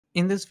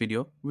In this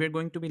video, we are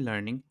going to be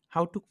learning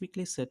how to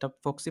quickly set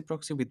up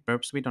FoxyProxy with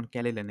Burp Suite on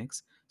Kali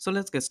Linux. So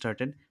let's get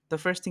started. The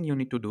first thing you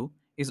need to do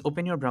is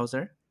open your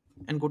browser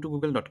and go to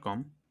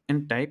google.com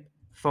and type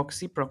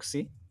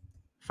FoxyProxy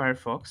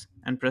Firefox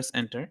and press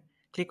enter.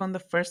 Click on the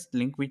first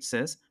link which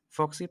says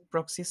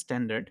FoxyProxy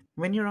Standard.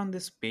 When you're on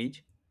this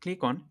page,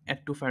 click on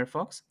Add to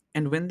Firefox,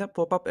 and when the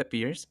pop-up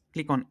appears,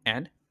 click on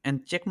Add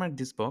and checkmark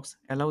this box,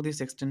 allow this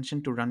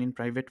extension to run in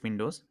private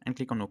windows and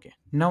click on OK.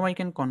 Now I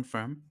can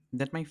confirm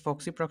that my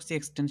FoxyProxy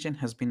extension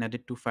has been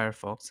added to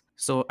Firefox.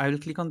 So I will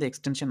click on the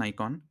extension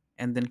icon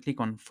and then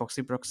click on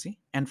FoxyProxy,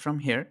 and from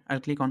here I'll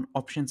click on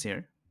Options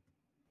here.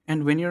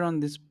 And when you're on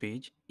this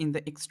page, in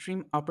the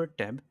extreme upper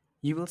tab,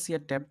 you will see a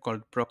tab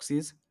called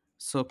Proxies.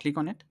 So click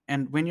on it.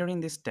 And when you're in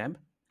this tab,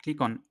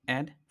 click on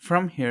Add.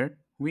 From here,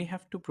 we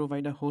have to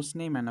provide a host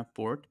name and a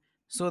port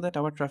so that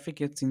our traffic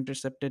gets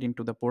intercepted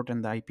into the port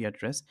and the IP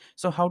address.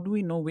 So how do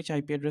we know which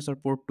IP address or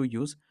port to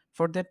use?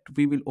 For that,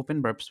 we will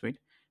open Burp Suite.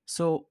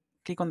 So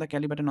click on the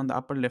Kali button on the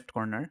upper left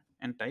corner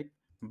and type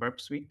Burp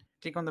Suite.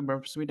 Click on the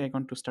Burp Suite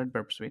icon to start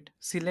Burp Suite.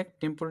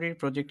 Select temporary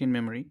project in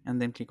memory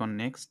and then click on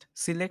next.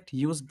 Select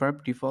use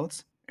burp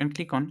defaults and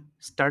click on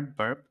start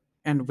burp.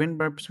 And when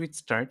Burp Suite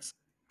starts,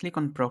 click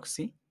on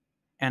proxy,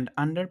 and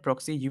under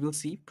proxy you will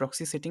see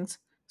proxy settings.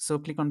 So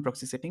click on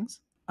proxy settings.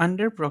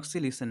 Under proxy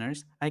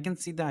listeners, I can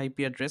see the IP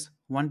address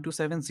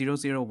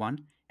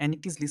 127.0.0.1 and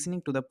it is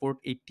listening to the port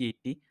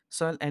 8080.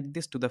 So I'll add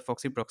this to the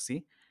Foxy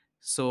proxy.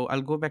 So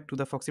I'll go back to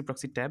the Foxy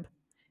proxy tab,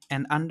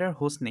 and under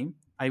hostname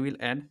I will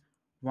add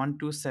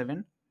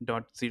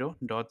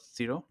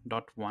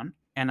 127.0.0.1,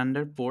 and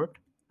under port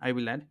I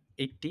will add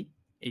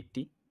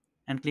 8080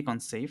 and click on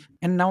save.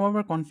 And now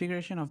our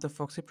configuration of the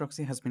Foxy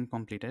proxy has been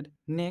completed.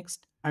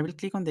 Next, I will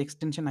click on the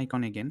extension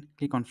icon again,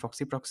 click on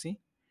Foxy proxy,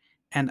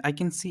 and I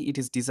can see it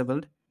is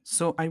disabled.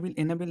 So I will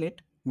enable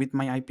it with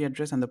my IP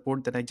address and the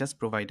port that I just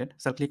provided.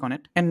 So I'll click on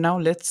it. And now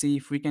let's see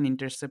if we can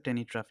intercept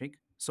any traffic.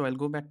 So I'll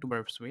go back to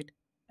Burp Suite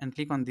and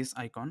click on this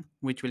icon,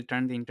 which will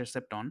turn the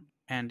intercept on.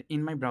 And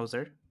in my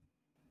browser,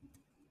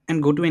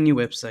 and go to any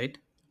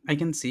website, I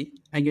can see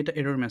I get an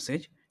error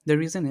message. The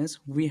reason is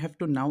we have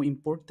to now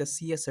import the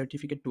CS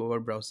certificate to our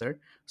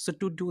browser. So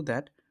to do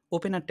that,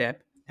 open a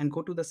tab and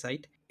go to the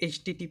site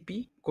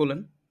http://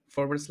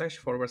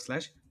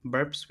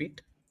 burp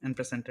suite and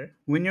press enter.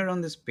 When you're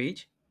on this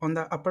page, on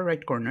the upper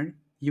right corner,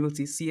 you will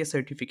see CS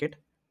certificate.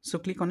 So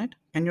click on it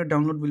and your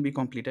download will be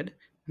completed.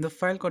 The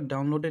file got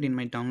downloaded in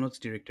my downloads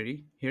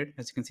directory. Here,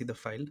 as you can see the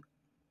file.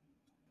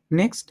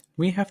 Next,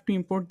 we have to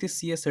import this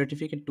CS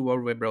certificate to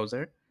our web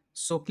browser.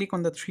 So click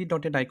on the three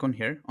dotted icon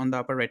here on the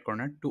upper right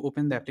corner to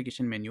open the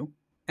application menu,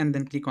 and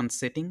then click on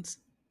Settings.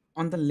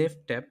 On the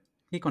left tab,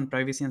 click on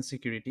Privacy and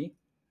Security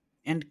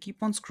and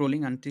keep on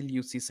scrolling until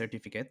you see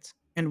certificates.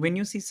 And when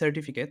you see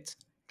certificates,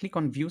 click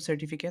on View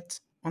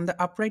Certificates. On the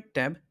upright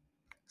tab,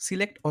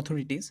 select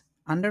Authorities.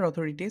 Under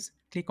Authorities,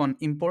 click on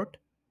Import.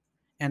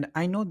 And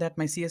I know that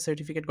my CS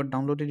certificate got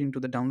downloaded into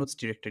the downloads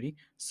directory.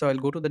 So I'll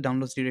go to the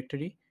downloads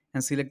directory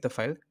and select the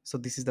file. So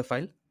this is the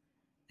file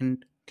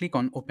and click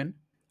on open.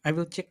 I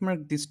will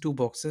checkmark these two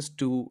boxes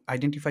to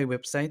identify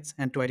websites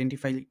and to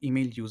identify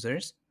email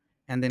users,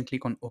 and then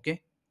click on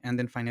OK. And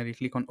then finally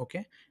click on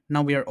OK.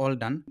 Now we are all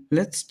done.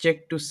 Let's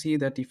check to see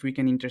that if we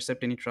can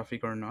intercept any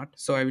traffic or not.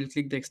 So I will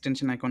click the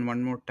extension icon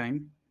one more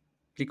time,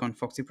 click on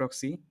Foxy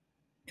Proxy,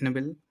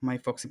 enable my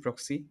Foxy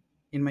Proxy.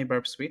 In my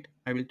Burp Suite,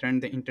 I will turn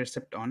the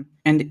intercept on.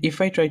 And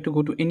if I try to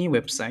go to any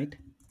website,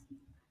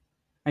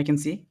 I can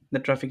see the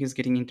traffic is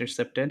getting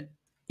intercepted.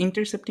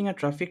 Intercepting a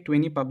traffic to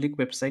any public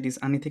website is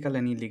unethical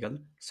and illegal,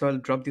 so I'll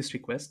drop this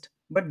request.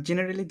 But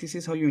generally, this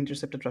is how you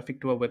intercept a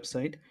traffic to a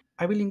website.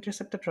 I will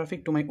intercept the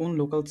traffic to my own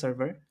local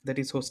server that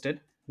is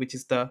hosted, which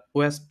is the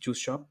OS Juice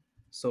Shop.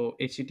 So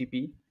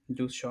HTTP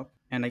Juice Shop,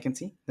 and I can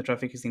see the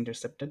traffic is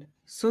intercepted.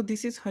 So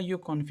this is how you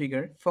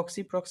configure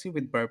Foxy Proxy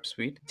with Burp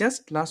Suite.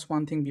 Just last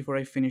one thing before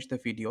I finish the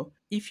video.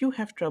 If you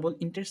have trouble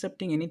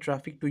intercepting any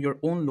traffic to your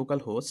own local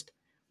host,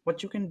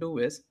 what you can do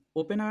is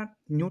open a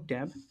new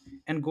tab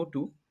and go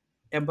to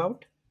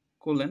about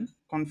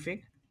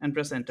config and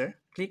press enter.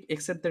 Click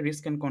accept the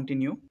risk and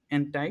continue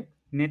and type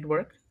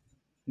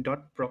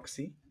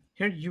network.proxy.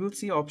 Here you will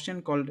see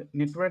option called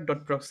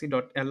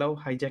network.proxy.allow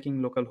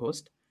hijacking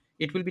localhost.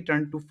 It will be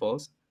turned to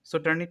false. So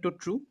turn it to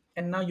true,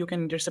 and now you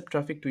can intercept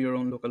traffic to your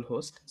own local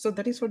host. So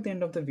that is for the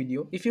end of the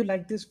video. If you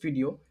like this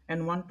video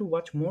and want to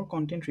watch more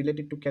content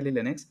related to Kali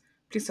Linux,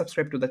 please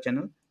subscribe to the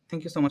channel.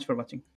 Thank you so much for watching.